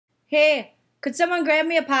Hey, could someone grab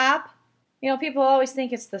me a pop? You know, people always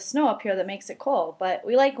think it's the snow up here that makes it cold, but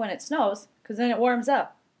we like when it snows, because then it warms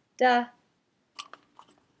up. Duh.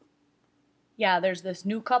 Yeah, there's this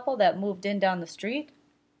new couple that moved in down the street.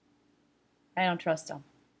 I don't trust them.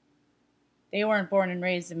 They weren't born and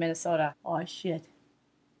raised in Minnesota. Oh, shit.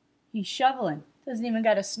 He's shoveling. Doesn't even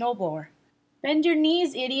got a snowblower. Bend your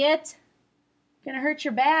knees, idiot. Gonna hurt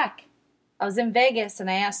your back. I was in Vegas and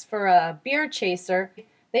I asked for a beer chaser.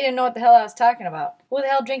 They didn't know what the hell I was talking about. Who the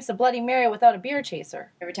hell drinks a Bloody Mary without a beer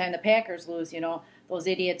chaser? Every time the Packers lose, you know, those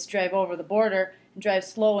idiots drive over the border and drive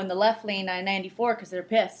slow in the left lane on 94 because they're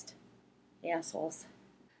pissed. The assholes.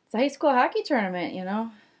 It's a high school hockey tournament, you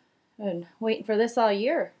know. I've been waiting for this all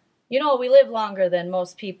year. You know, we live longer than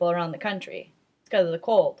most people around the country. It's because of the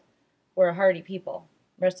cold. We're a hardy people.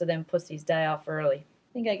 The rest of them pussies die off early.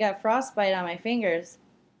 I think I got frostbite on my fingers.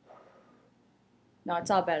 No, it's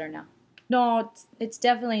all better now. No, it's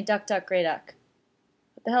definitely duck, duck, gray duck.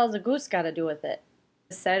 What the hell's a goose got to do with it?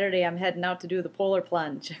 This Saturday I'm heading out to do the polar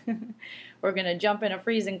plunge. We're going to jump in a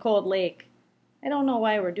freezing cold lake. I don't know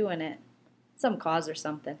why we're doing it. Some cause or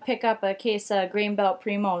something. Pick up a case of Greenbelt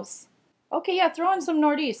Primos. Okay, yeah, throw in some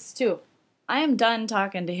Nordiques too. I am done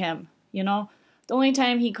talking to him, you know. The only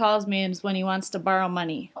time he calls me is when he wants to borrow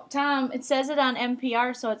money. Tom, it says it on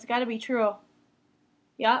NPR, so it's got to be true.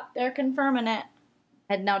 Yup, they're confirming it.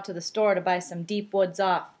 Heading out to the store to buy some deep woods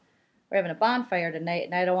off. We're having a bonfire tonight,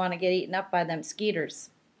 and I don't want to get eaten up by them skeeters.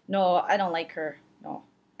 No, I don't like her. No.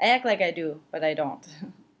 I act like I do, but I don't.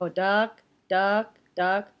 Oh, duck, duck,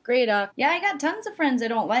 duck, gray duck. Yeah, I got tons of friends I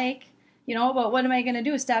don't like. You know, but what am I going to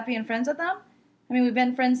do? Stop being friends with them? I mean, we've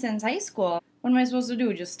been friends since high school. What am I supposed to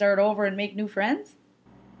do? Just start over and make new friends?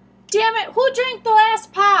 Damn it, who drank the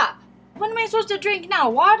last pop? What am I supposed to drink now?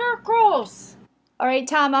 Water? Gross. All right,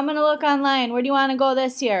 Tom, I'm going to look online. Where do you want to go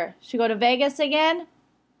this year? Should we go to Vegas again?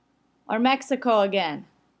 Or Mexico again?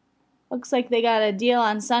 Looks like they got a deal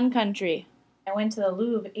on Sun Country. I went to the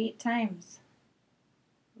Louvre 8 times.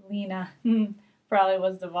 Lena. Probably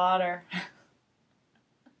was the water.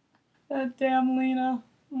 That damn Lena.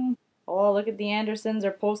 Oh, look at the Andersons.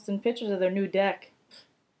 They're posting pictures of their new deck.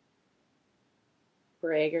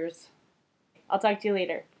 Braggers. I'll talk to you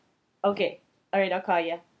later. Okay. Alright, I'll call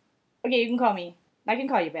you. Okay, you can call me. I can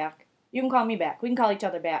call you back. You can call me back. We can call each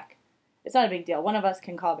other back. It's not a big deal. One of us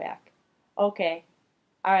can call back. Okay.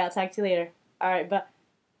 Alright, I'll talk to you later. Alright, but...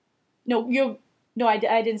 No, I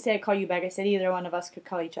didn't say I'd call you back. I said either one of us could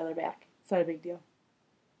call each other back. It's not a big deal.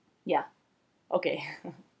 Yeah. Okay.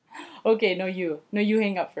 Okay, no you. No, you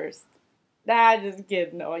hang up first. Nah, just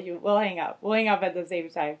kidding. No, you. We'll hang up. We'll hang up at the same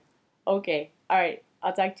time. Okay. Alright,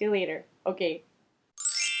 I'll talk to you later. Okay.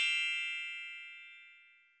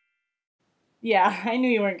 Yeah, I knew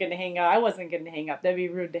you weren't going to hang up. I wasn't going to hang up. That'd be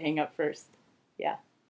rude to hang up first. Yeah.